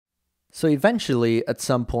So eventually, at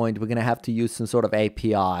some point, we're going to have to use some sort of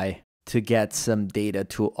API to get some data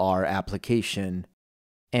to our application.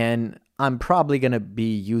 And I'm probably going to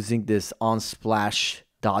be using this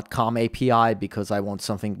onsplash.com API because I want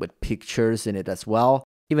something with pictures in it as well,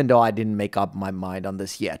 even though I didn't make up my mind on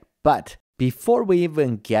this yet. But before we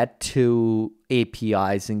even get to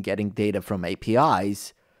APIs and getting data from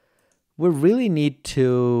APIs, we really need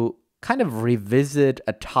to kind of revisit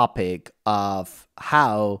a topic of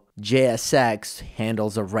how JSX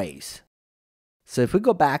handles arrays. So if we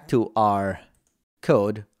go back to our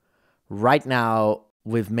code, right now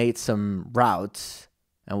we've made some routes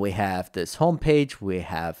and we have this home page, we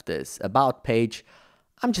have this about page.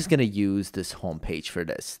 I'm just going to use this home page for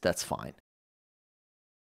this. That's fine.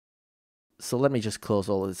 So let me just close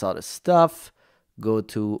all this other stuff, go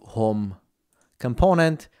to home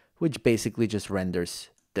component, which basically just renders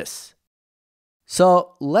this.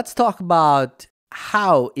 So let's talk about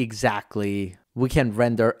how exactly we can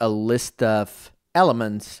render a list of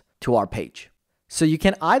elements to our page. So you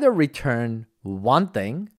can either return one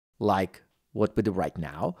thing, like what we do right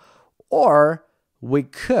now, or we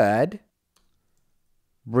could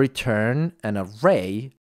return an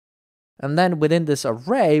array. And then within this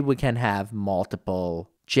array, we can have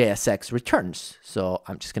multiple JSX returns. So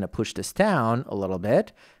I'm just going to push this down a little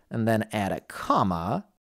bit and then add a comma.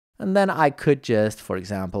 And then I could just, for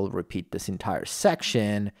example, repeat this entire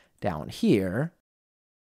section down here.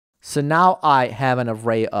 So now I have an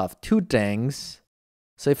array of two things.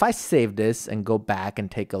 So if I save this and go back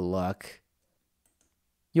and take a look,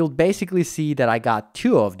 you'll basically see that I got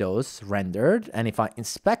two of those rendered. And if I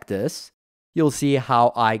inspect this, you'll see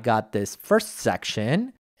how I got this first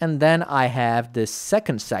section. And then I have this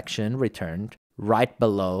second section returned right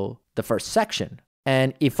below the first section.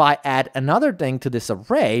 And if I add another thing to this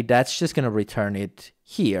array, that's just going to return it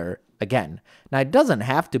here again. Now, it doesn't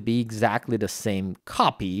have to be exactly the same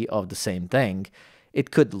copy of the same thing.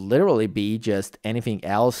 It could literally be just anything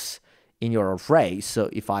else in your array. So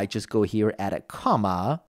if I just go here, add a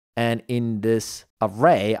comma, and in this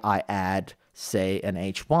array, I add, say, an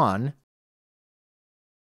H1,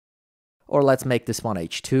 or let's make this one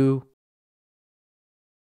H2.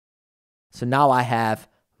 So now I have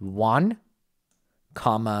 1,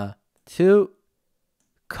 comma 2,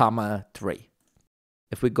 comma 3.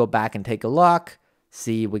 If we go back and take a look,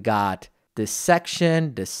 see we got this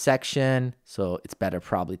section, so it's better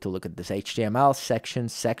probably to look at this HTML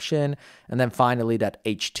section, and then finally that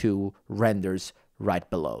H2 renders right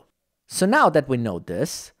below. So now that we know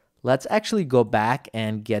this, let's actually go back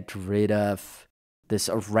and get rid of this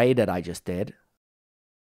array that I just did.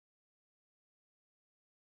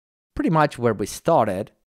 Pretty much where we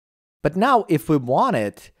started. But now if we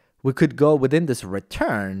wanted, we could go within this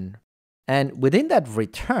return, and within that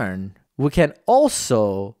return, we can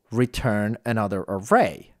also return another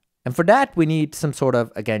array. And for that, we need some sort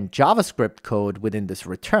of, again, JavaScript code within this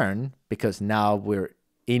return, because now we're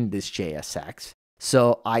in this JSX.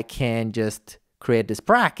 So I can just create this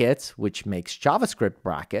brackets, which makes JavaScript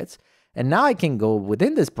brackets. And now I can go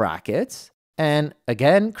within this brackets and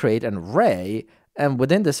again, create an array. And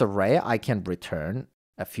within this array, I can return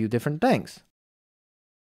a few different things.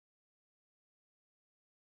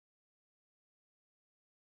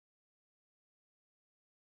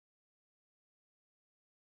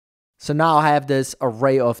 So now I have this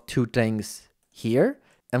array of two things here,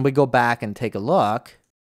 and we go back and take a look.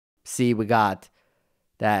 See, we got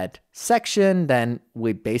that section, then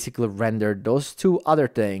we basically rendered those two other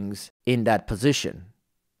things in that position.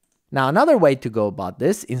 Now, another way to go about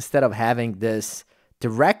this, instead of having this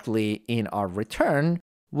directly in our return,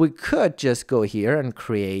 we could just go here and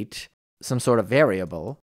create some sort of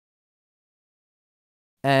variable.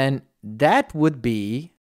 And that would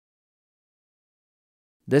be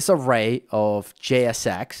this array of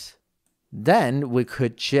JSX. Then we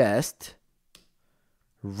could just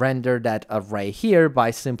render that array here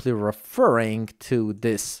by simply referring to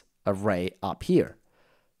this array up here.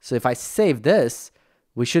 So if I save this,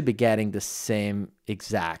 we should be getting the same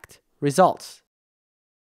exact results.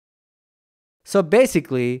 So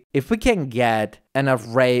basically, if we can get an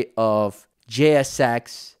array of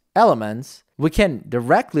JSX elements, we can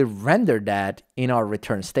directly render that in our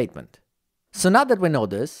return statement. So now that we know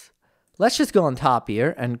this, let's just go on top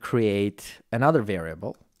here and create another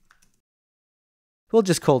variable. We'll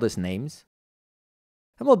just call this names.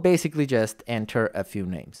 And we'll basically just enter a few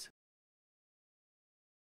names.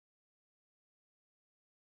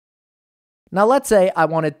 Now let's say I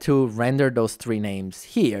wanted to render those three names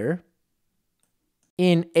here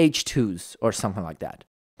in H2s or something like that.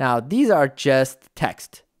 Now these are just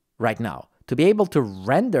text right now. To be able to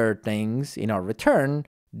render things in our return,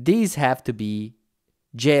 these have to be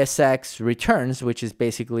JSX returns, which is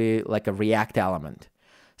basically like a React element.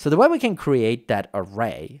 So the way we can create that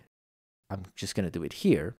array, I'm just going to do it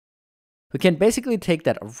here. We can basically take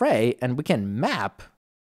that array and we can map.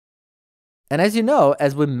 And as you know,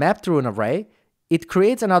 as we map through an array, it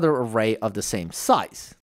creates another array of the same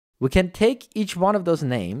size. We can take each one of those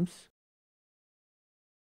names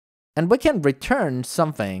and we can return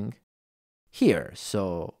something here.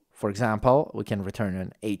 So for example, we can return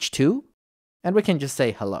an h2 and we can just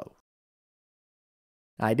say hello.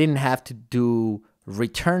 I didn't have to do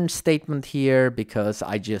return statement here because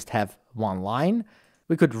I just have one line.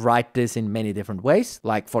 We could write this in many different ways.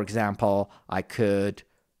 Like for example, I could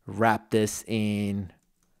wrap this in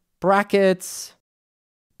brackets,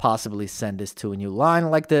 possibly send this to a new line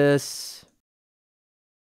like this,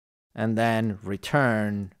 and then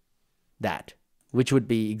return that, which would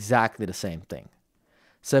be exactly the same thing.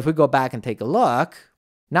 So if we go back and take a look,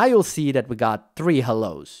 now you'll see that we got 3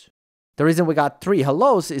 hellos. The reason we got 3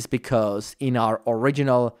 hellos is because in our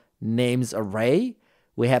original names array,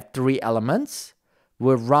 we have 3 elements.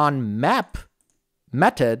 We run map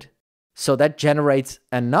method, so that generates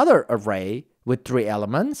another array with 3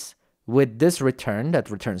 elements with this return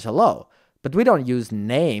that returns hello. But we don't use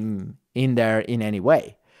name in there in any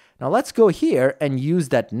way. Now let's go here and use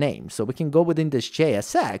that name. So we can go within this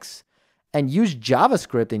JSX and use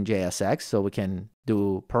JavaScript in JSX, so we can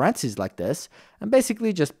do parentheses like this, and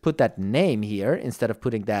basically just put that name here instead of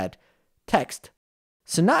putting that text.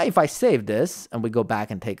 So now if I save this and we go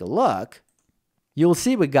back and take a look, you'll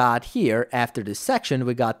see we got here, after this section,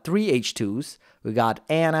 we got 3 H2s. We got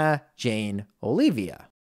Anna, Jane, Olivia.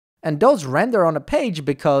 And those render on a page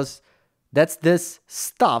because that's this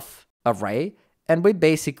stuff array, and we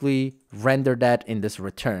basically render that in this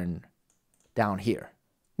return down here.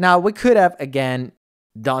 Now, we could have, again,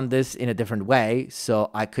 done this in a different way. So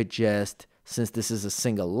I could just, since this is a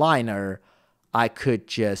single liner, I could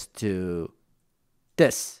just do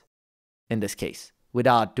this in this case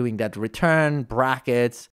without doing that return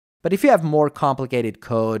brackets. But if you have more complicated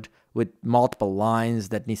code with multiple lines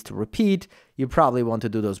that needs to repeat, you probably want to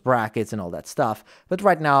do those brackets and all that stuff. But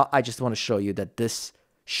right now, I just want to show you that this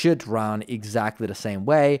should run exactly the same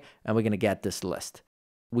way, and we're going to get this list.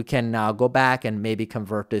 We can now go back and maybe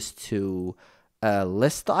convert this to a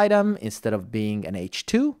list item instead of being an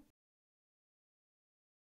H2.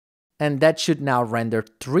 And that should now render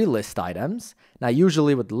 3 list items. Now,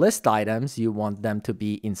 usually with list items, you want them to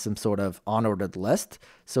be in some sort of unordered list.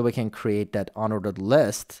 So we can create that unordered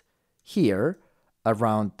list here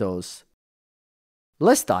around those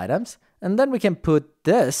list items. And then we can put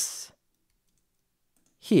this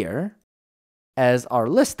here as our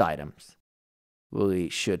list items. We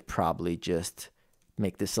should probably just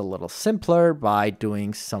make this a little simpler by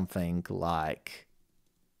doing something like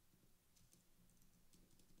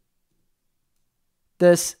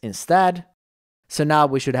this instead. So now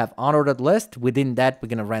we should have unordered list. Within that, we're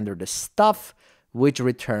going to render the stuff, which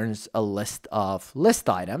returns a list of list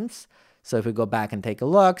items. So if we go back and take a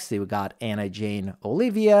look, see we got Anna, Jane,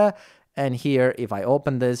 Olivia. And here, if I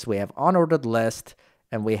open this, we have unordered list,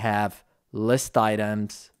 and we have list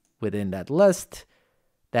items within that list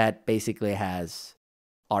that basically has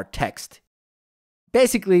our text.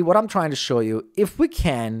 Basically, what I'm trying to show you, if we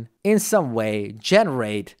can, in some way,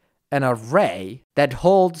 generate an array that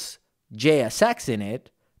holds JSX in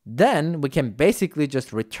it, then we can basically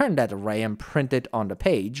just return that array and print it on the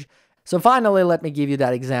page. So finally, let me give you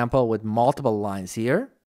that example with multiple lines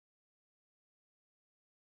here.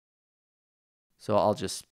 So I'll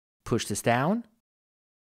just push this down.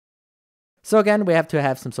 So again, we have to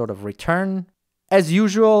have some sort of return. As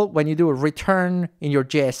usual, when you do a return in your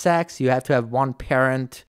JSX, you have to have one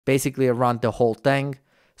parent basically around the whole thing.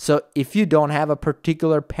 So if you don't have a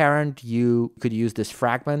particular parent, you could use this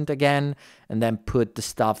fragment again and then put the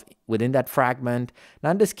stuff within that fragment. Now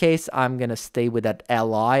in this case, I'm going to stay with that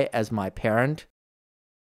li as my parent.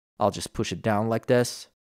 I'll just push it down like this.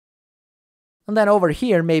 And then over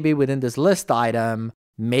here, maybe within this list item,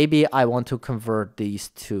 maybe I want to convert these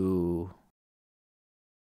to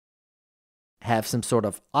have some sort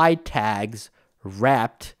of I tags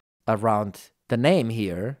wrapped around the name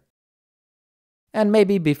here. And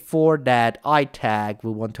maybe before that I tag,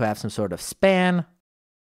 we want to have some sort of span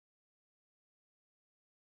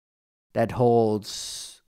that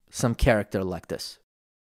holds some character like this.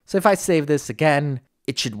 So if I save this again,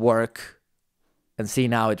 it should work. And see,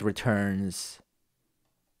 now it returns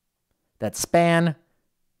that span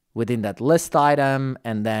within that list item,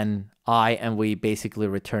 and then and we basically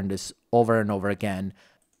return this over and over again.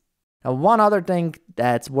 Now, one other thing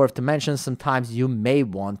that's worth to mention, sometimes you may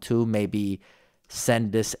want to maybe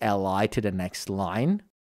send this li to the next line.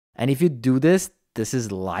 And if you do this, this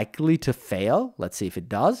is likely to fail. Let's see if it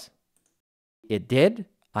does. It did.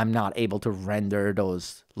 I'm not able to render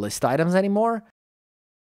those list items anymore.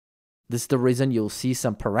 This is the reason you'll see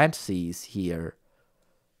some parentheses here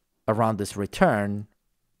around this return.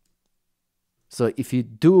 So if you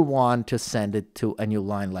do want to send it to a new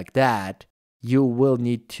line like that, you will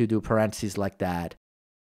need to do parentheses like that.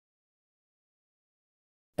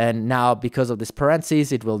 And now because of this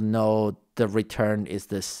parentheses, it will know the return is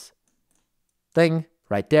this thing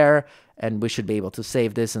right there. And we should be able to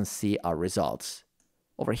save this and see our results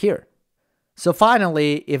over here. So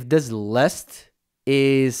finally, if this list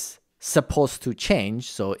is supposed to change,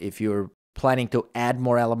 so if you're planning to add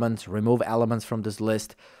more elements, remove elements from this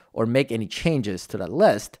list, or make any changes to that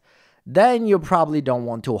list, then you probably don't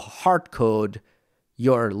want to hard code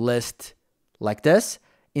your list like this.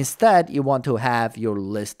 Instead, you want to have your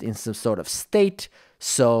list in some sort of state.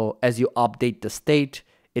 So as you update the state,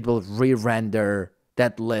 it will re-render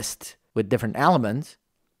that list with different elements.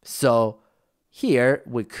 So here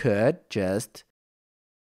we could just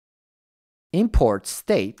import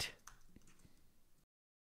state.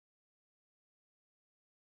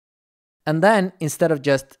 And then instead of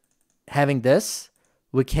just having this,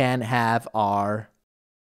 we can have our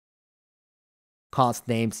const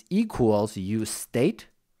names equals useState.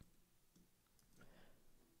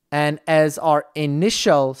 And as our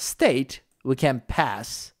initial state, we can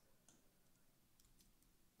pass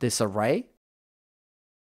this array.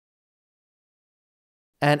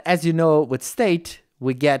 And as you know, with state,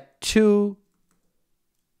 we get two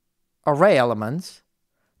array elements.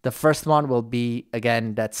 The first one will be,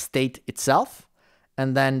 again, that state itself.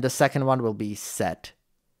 And then the second one will be set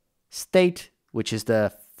state, which is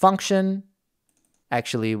the function.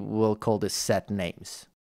 Actually, we'll call this set names,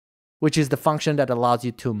 which is the function that allows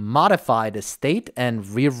you to modify the state and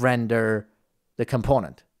re-render the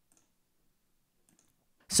component.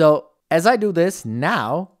 So as I do this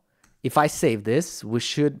now, if I save this, we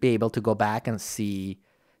should be able to go back and see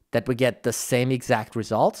that we get the same exact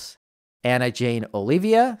results. Anna Jane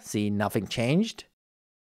Olivia, see, nothing changed.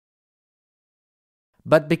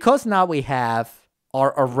 But because now we have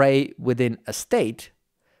our array within a state,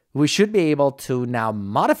 we should be able to now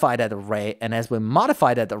modify that array. And as we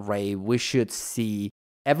modify that array, we should see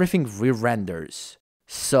everything re-renders.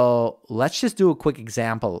 So let's just do a quick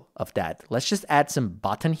example of that. Let's just add some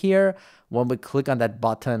button here. When we click on that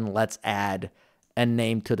button, let's add a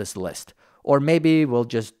name to this list. Or maybe we'll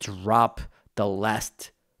just drop the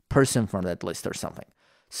last person from that list or something.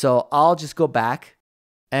 So I'll just go back,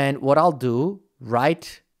 and what I'll do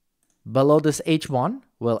right below this h1,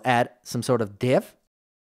 we'll add some sort of div.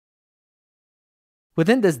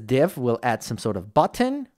 Within this div, we'll add some sort of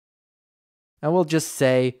button, and we'll just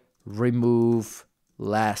say remove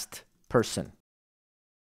last person.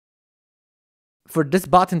 For this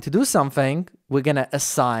button to do something, we're gonna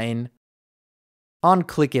assign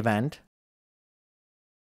onClick event.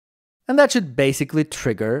 And that should basically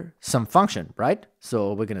trigger some function, right?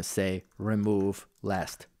 So we're gonna say remove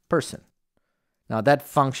last person. Now that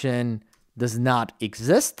function does not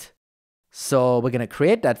exist. So we're gonna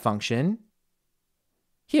create that function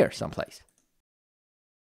here someplace.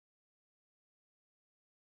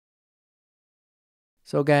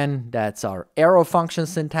 So again, that's our arrow function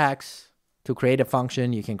syntax. To create a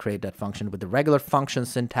function, you can create that function with the regular function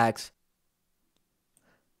syntax.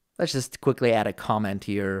 Let's just quickly add a comment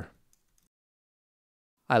here.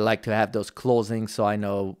 I like to have those closings so I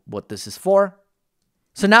know what this is for.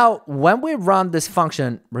 So now when we run this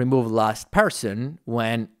function remove last person,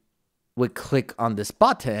 when we click on this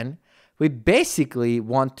button, we basically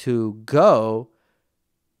want to go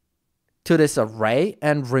to this array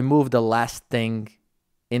and remove the last thing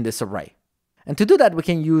in this array. And to do that, we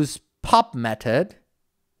can use pop method.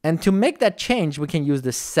 And to make that change, we can use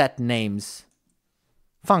the set names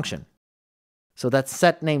function. So that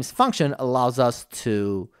set names function allows us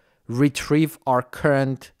to retrieve our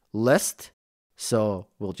current list. So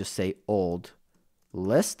we'll just say old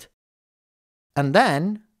list. And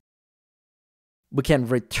then we can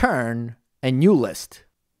return a new list.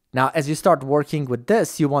 Now, as you start working with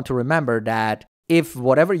this, you want to remember that if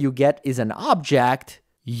whatever you get is an object,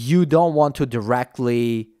 you don't want to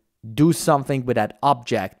directly do something with that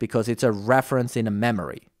object because it's a reference in a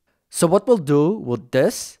memory. So what we'll do with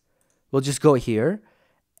this, we'll just go here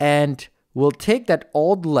and we'll take that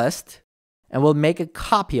old list and we'll make a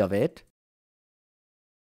copy of it.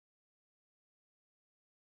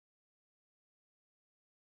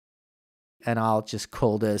 And I'll just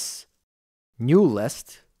call this new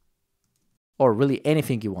list, or really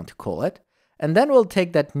anything you want to call it. And then we'll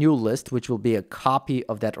take that new list, which will be a copy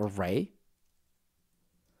of that array,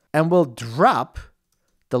 and we'll drop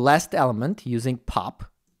the last element using pop.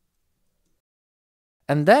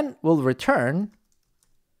 And then we'll return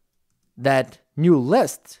that new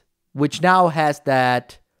list, which now has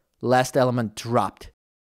that last element dropped.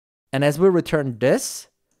 And as we return this,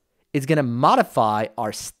 it's going to modify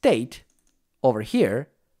our state over here,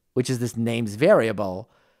 which is this names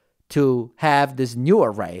variable, to have this new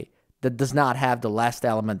array that does not have the last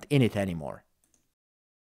element in it anymore.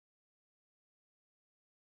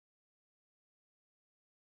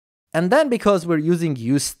 And then because we're using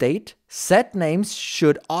useState, setNames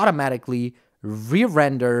should automatically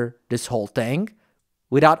re-render this whole thing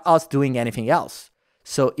without us doing anything else.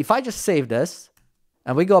 So if I just save this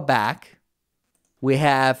and we go back, we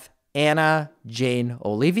have Anna, Jane,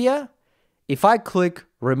 Olivia. If I click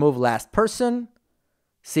remove last person,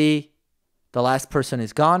 see, the last person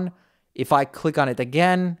is gone. If I click on it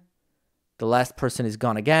again, the last person is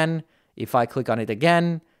gone again. If I click on it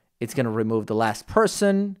again, it's going to remove the last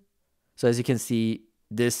person. So as you can see,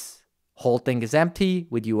 this whole thing is empty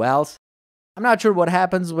with ULs. I'm not sure what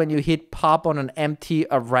happens when you hit pop on an empty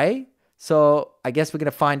array. So I guess we're going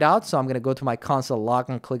to find out. So I'm going to go to my console log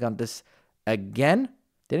and click on this again.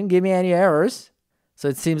 Didn't give me any errors. So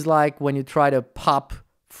it seems like when you try to pop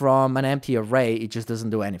from an empty array, it just doesn't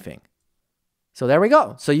do anything. So there we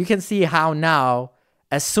go. So you can see how now,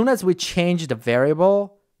 as soon as we change the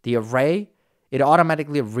variable, the array, it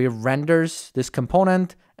automatically re-renders this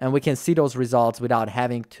component, and we can see those results without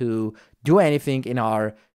having to do anything in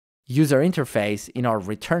our user interface, in our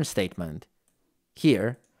return statement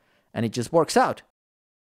here, and it just works out.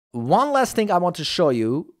 One last thing I want to show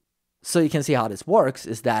you so you can see how this works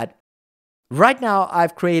is that right now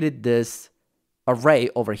I've created this array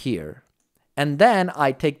over here. And then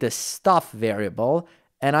I take the stuff variable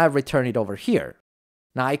and I return it over here.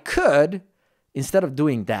 Now I could, instead of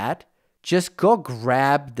doing that, just go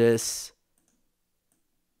grab this,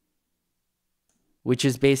 which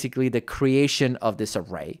is basically the creation of this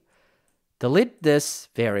array. Delete this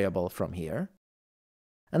variable from here.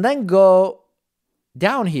 And then go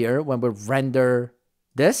down here when we render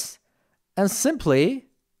this and simply,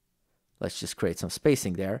 let's just create some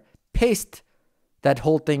spacing there, paste that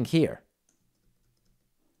whole thing here.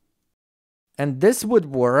 And this would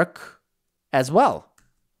work as well.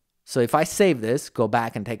 So if I save this, go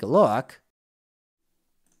back and take a look.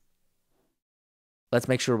 Let's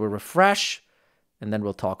make sure we refresh, and then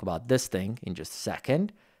we'll talk about this thing in just a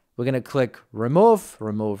second. We're going to click remove,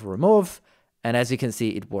 remove, remove, and as you can see,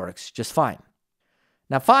 it works just fine.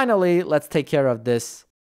 Now finally, let's take care of this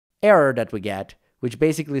error that we get, which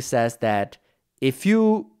basically says that if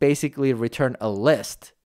you basically return a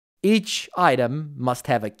list, each item must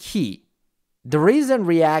have a key. The reason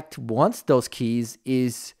React wants those keys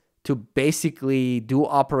is to basically do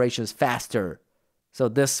operations faster. So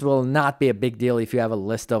this will not be a big deal if you have a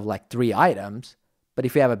list of like 3 items, but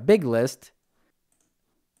if you have a big list,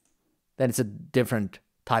 then it's a different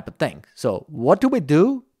type of thing. So what do we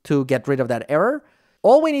do to get rid of that error?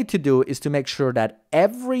 All we need to do is to make sure that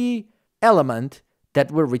every element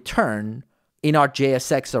that we return in our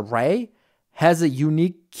JSX array has a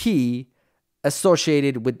unique key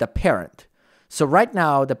associated with the parent. So right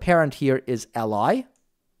now, the parent here is li.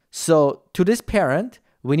 So to this parent,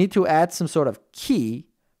 we need to add some sort of key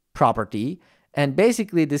property. And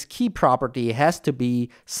basically, this key property has to be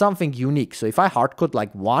something unique. So if I hardcode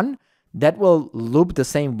like 1, that will loop the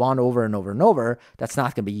same 1 over and over and over. That's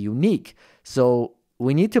not going to be unique. So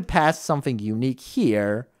we need to pass something unique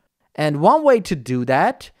here. And one way to do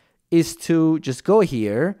that is to just go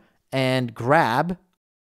here and grab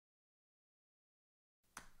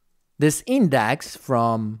this index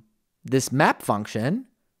from this map function,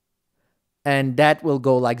 and that will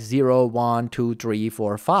go like 0, 1, 2, 3,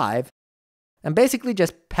 4, 5, and basically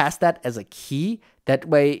just pass that as a key. That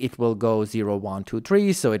way it will go 0, 1, 2,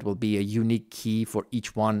 3, so it will be a unique key for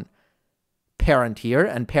each one parent here,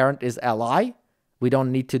 and parent is li. We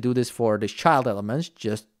don't need to do this for the child elements,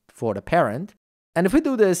 just for the parent. And if we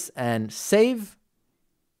do this and save,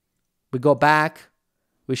 we go back,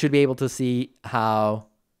 we should be able to see how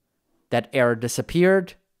that error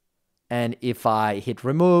disappeared. And if I hit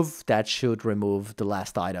remove, that should remove the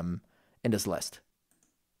last item in this list.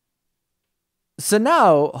 So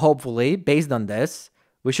now, hopefully, based on this,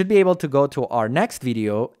 we should be able to go to our next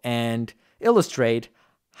video and illustrate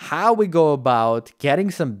how we go about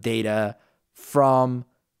getting some data from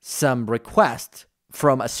some request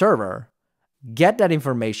from a server, get that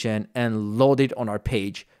information and load it on our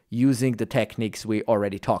page using the techniques we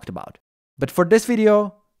already talked about. But for this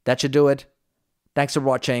video, that should do it. Thanks for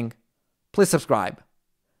watching. please subscribe,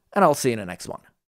 and I'll see you in the next one.